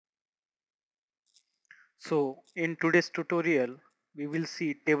So in today's tutorial, we will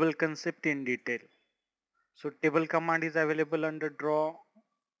see table concept in detail. So table command is available under draw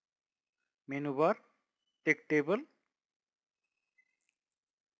menu bar, take table.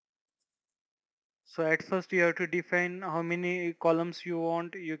 So at first you have to define how many columns you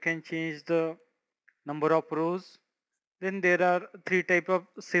want. You can change the number of rows. Then there are three type of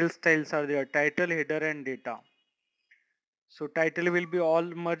cell styles are there: title, header and data. So title will be all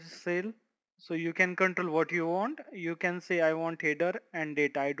merge cell. So you can control what you want. You can say I want header and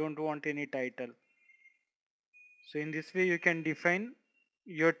data. I don't want any title. So in this way you can define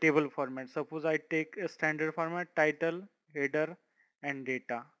your table format. Suppose I take a standard format: title, header and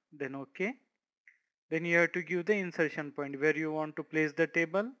data. Then okay. Then you have to give the insertion point where you want to place the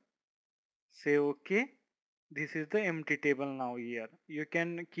table. Say okay. This is the empty table now here. You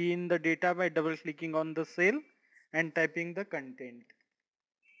can key in the data by double clicking on the cell and typing the content.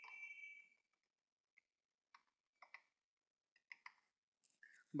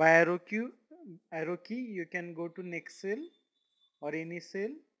 By arrow key you can go to next cell or any cell.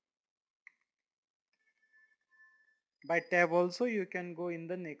 By tab also you can go in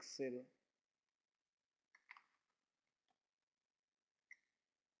the next cell.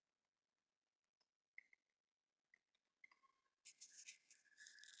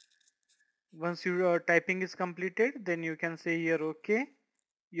 Once your typing is completed, then you can say here okay.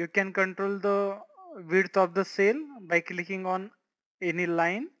 You can control the width of the cell by clicking on any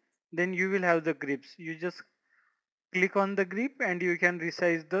line. Then you will have the grips. You just click on the grip and you can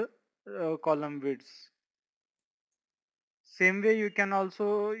resize the column widths. Same way you can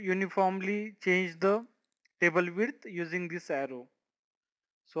also uniformly change the table width using this arrow.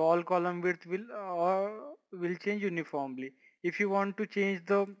 So all column width will change uniformly. If you want to change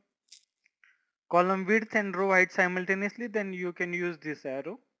the column width and row height simultaneously, then you can use this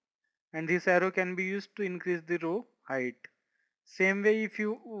arrow, and this arrow can be used to increase the row height. Same way, if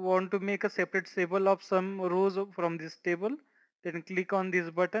you want to make a separate table of some rows from this table, then click on this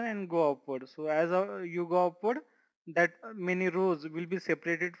button and go upward. So as you go upward, that many rows will be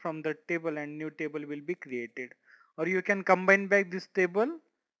separated from the table and new table will be created. Or you can combine back this table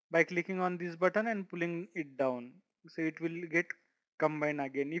by clicking on this button and pulling it down. So it will get combined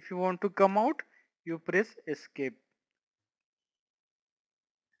again. If you want to come out, you press escape.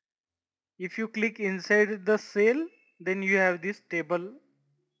 If you click inside the cell, then you have this table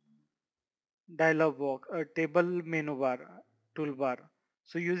dialog box, table menu bar, toolbar.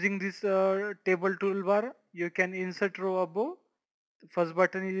 So using this table toolbar, you can insert row above. First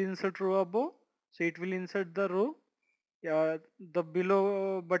button is insert row above, so it will insert the row. The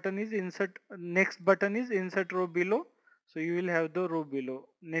below button is insert. Next button is insert row below, so you will have the row below.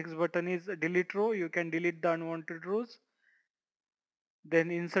 Next button is delete row. You can delete the unwanted rows.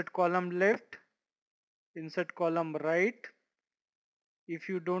 Then insert column left, insert column right. If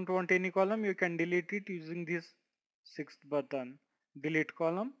you don't want any column, you can delete it using this sixth button, delete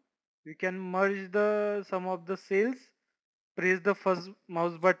column. You can merge the some of the cells, press the first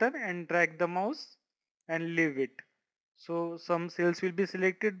mouse button and drag the mouse and leave it. So some cells will be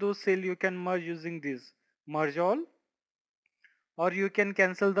selected, those cells you can merge using this merge all, or you can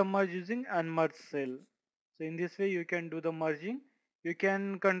cancel the merge using unmerge cell. So in this way you can do the merging. You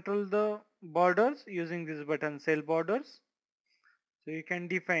can control the borders using this button, cell borders. So you can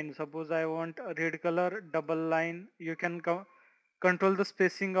define, suppose I want a red color double line. You can control the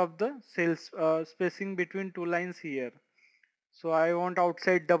spacing of the cells, spacing between two lines here. So I want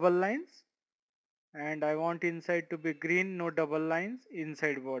outside double lines and I want inside to be green, no double lines,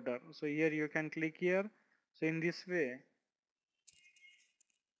 inside border. So here you can click here. So in this way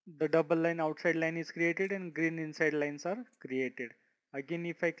the double line outside line is created and green inside lines are created. Again,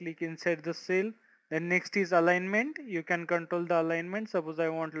 if I click inside the cell, then next is alignment. You can control the alignment. Suppose I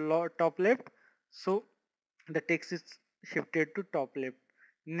want top left, so the text is shifted to top left.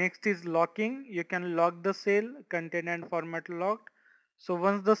 Next is locking. You can lock the cell, content and format locked. So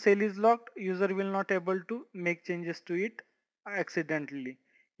once the cell is locked, user will not able to make changes to it accidentally.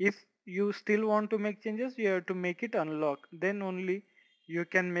 If you still want to make changes, you have to make it unlock, then only you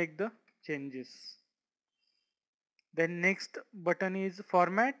can make the changes. Then next button is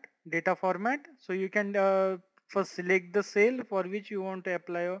format, data format. So you can first select the cell for which you want to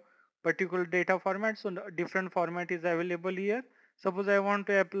apply a particular data format. So different format is available here. Suppose I want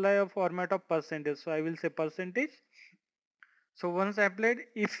to apply a format of percentage, so I will say percentage. So once applied,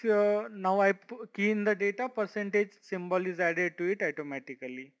 if now I key in the data, percentage symbol is added to it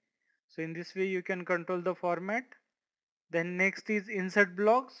automatically. So in this way you can control the format. Then next is insert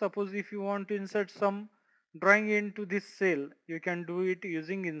block. Suppose if you want to insert some drawing into this cell, you can do it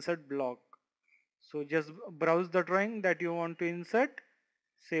using insert block. So just browse the drawing that you want to insert,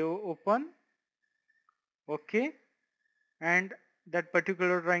 say open, okay, and that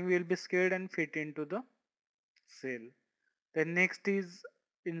particular drawing will be scaled and fit into the cell. Then next is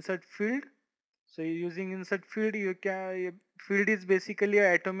insert field. So using insert field, you can field is basically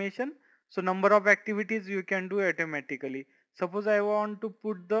a automation. So number of activities you can do automatically. Suppose I want to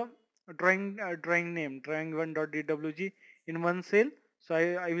put the drawing name drawing1.dwg in one cell. So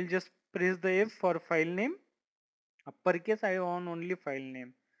I will just press the F for file name. Uppercase I want only file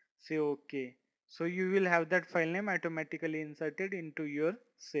name. Say OK. So you will have that file name automatically inserted into your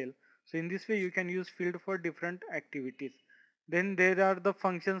cell. So in this way you can use field for different activities. Then there are the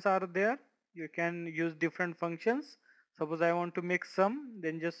functions are there. You can use different functions. Suppose I want to make sum,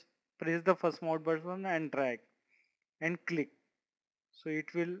 then just press the first mouse button and drag and click. So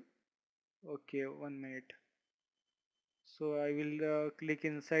it will, okay, 1 minute. So I will click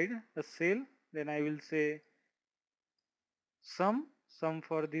inside a cell. Then I will say sum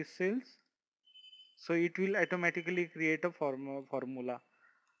for these cells. So it will automatically create a formula.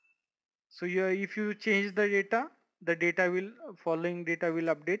 So if you change the data will following data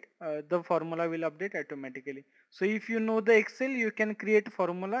will update, the formula will update automatically. So if you know the Excel, you can create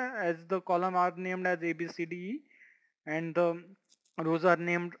formula as the column are named as A, B, C, D, E, and the rows are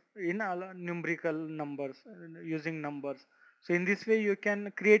named in numerical numbers using numbers. So in this way you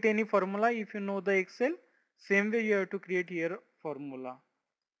can create any formula if you know the Excel. Same way you have to create here formula.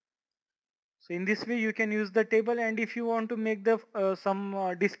 So in this way you can use the table, and if you want to make the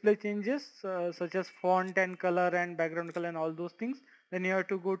some display changes such as font and color and background color and all those things, then you have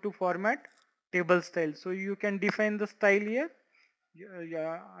to go to format table style. So you can define the style here.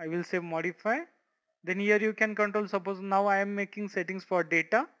 Yeah, I will say modify. Then here you can control, suppose now I am making settings for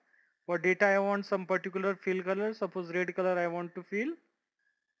data. For data I want some particular fill color, suppose red color I want to fill.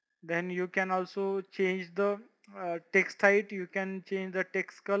 Then you can also change the text height, you can change the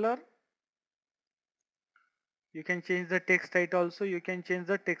text color. You can change the text height also, you can change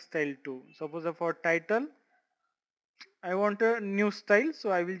the text style too. Suppose for title, I want a new style, so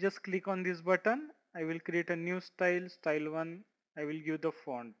I will just click on this button. I will create a new style, style 1. I will give the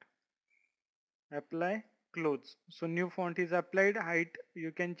font. Apply, close. So new font is applied, height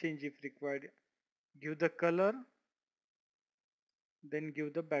you can change if required. Give the color, then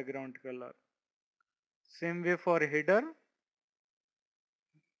give the background color. Same way for header.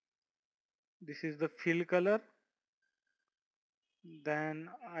 This is the fill color. Then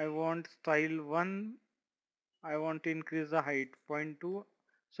I want style 1. I want to increase the height 0.2.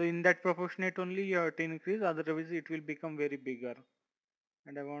 So in that proportionate only you have to increase, otherwise it will become very bigger.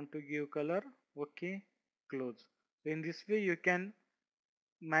 And I want to give color, okay, close. So in this way you can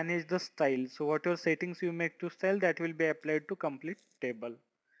manage the style. So whatever settings you make to style, that will be applied to complete table.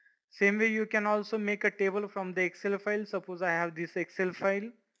 Same way you can also make a table from the Excel file. Suppose I have this Excel file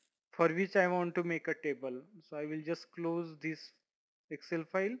for which I want to make a table. So I will just close this Excel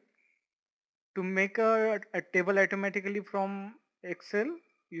file. To make a table automatically from Excel,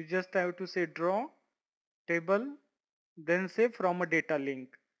 you just have to say draw table, then say from a data link.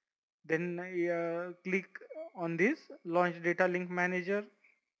 Then click on this launch data link manager,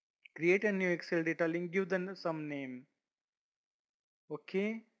 create a new Excel data link, give them some name.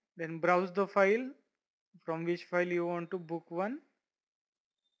 Okay, then browse the file from which file you want to book one.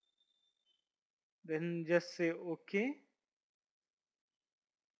 Then just say okay,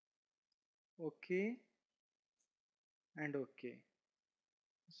 okay, and okay,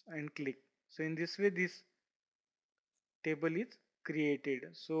 and click. So in this way this table is created.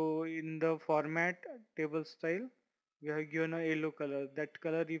 So in the format table style, we have given a yellow color. That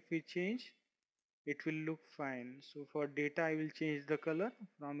color if we change, it will look fine. So for data I will change the color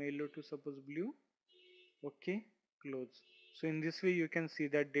from yellow to suppose blue. Okay, close. So in this way you can see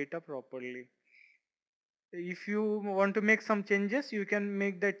that data properly. If you want to make some changes, you can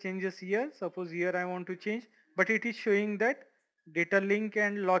make that changes here. Suppose here I want to change, but it is showing that data link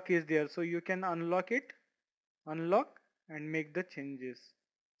and lock is there. So you can unlock it, unlock, and make the changes.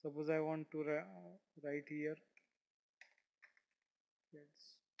 Suppose I want to write here,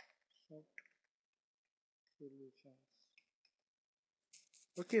 let's soft solutions.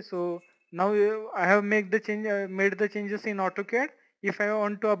 Okay, so now I have made the changes in AutoCAD. If I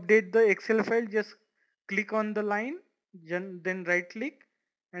want to update the Excel file, just click on the line, then right click,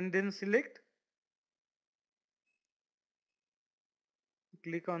 and then select.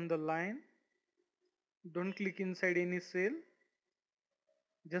 Click on the line. Don't click inside any cell.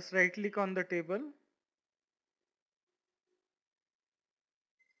 Just right click on the table.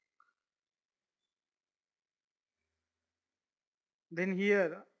 Then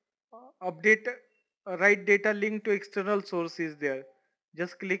here update write data link to external source is there.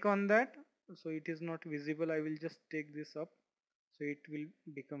 Just click on that. So it is not visible. I will just take this up so it will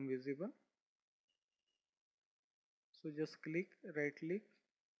become visible. So just click, right click.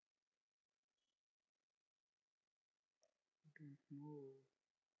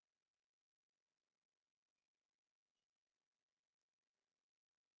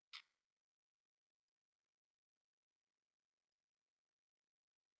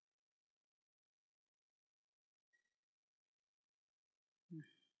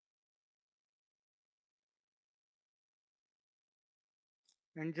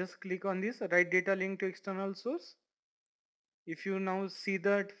 And just click on this write data link to external source. If you now see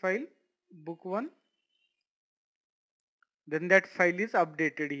that file book 1, then that file is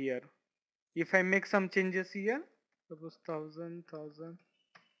updated here. If I make some changes here, suppose 1000,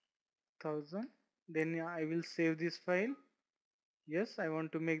 then I will save this file. Yes, I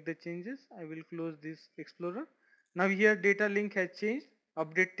want to make the changes. I will close this explorer. Now here data link has changed.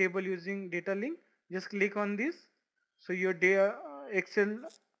 Update table using data link. Just click on this. So your Excel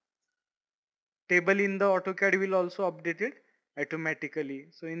table in the AutoCAD will also update it automatically.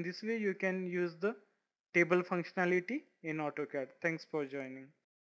 So in this way you can use the table functionality in AutoCAD. Thanks for joining.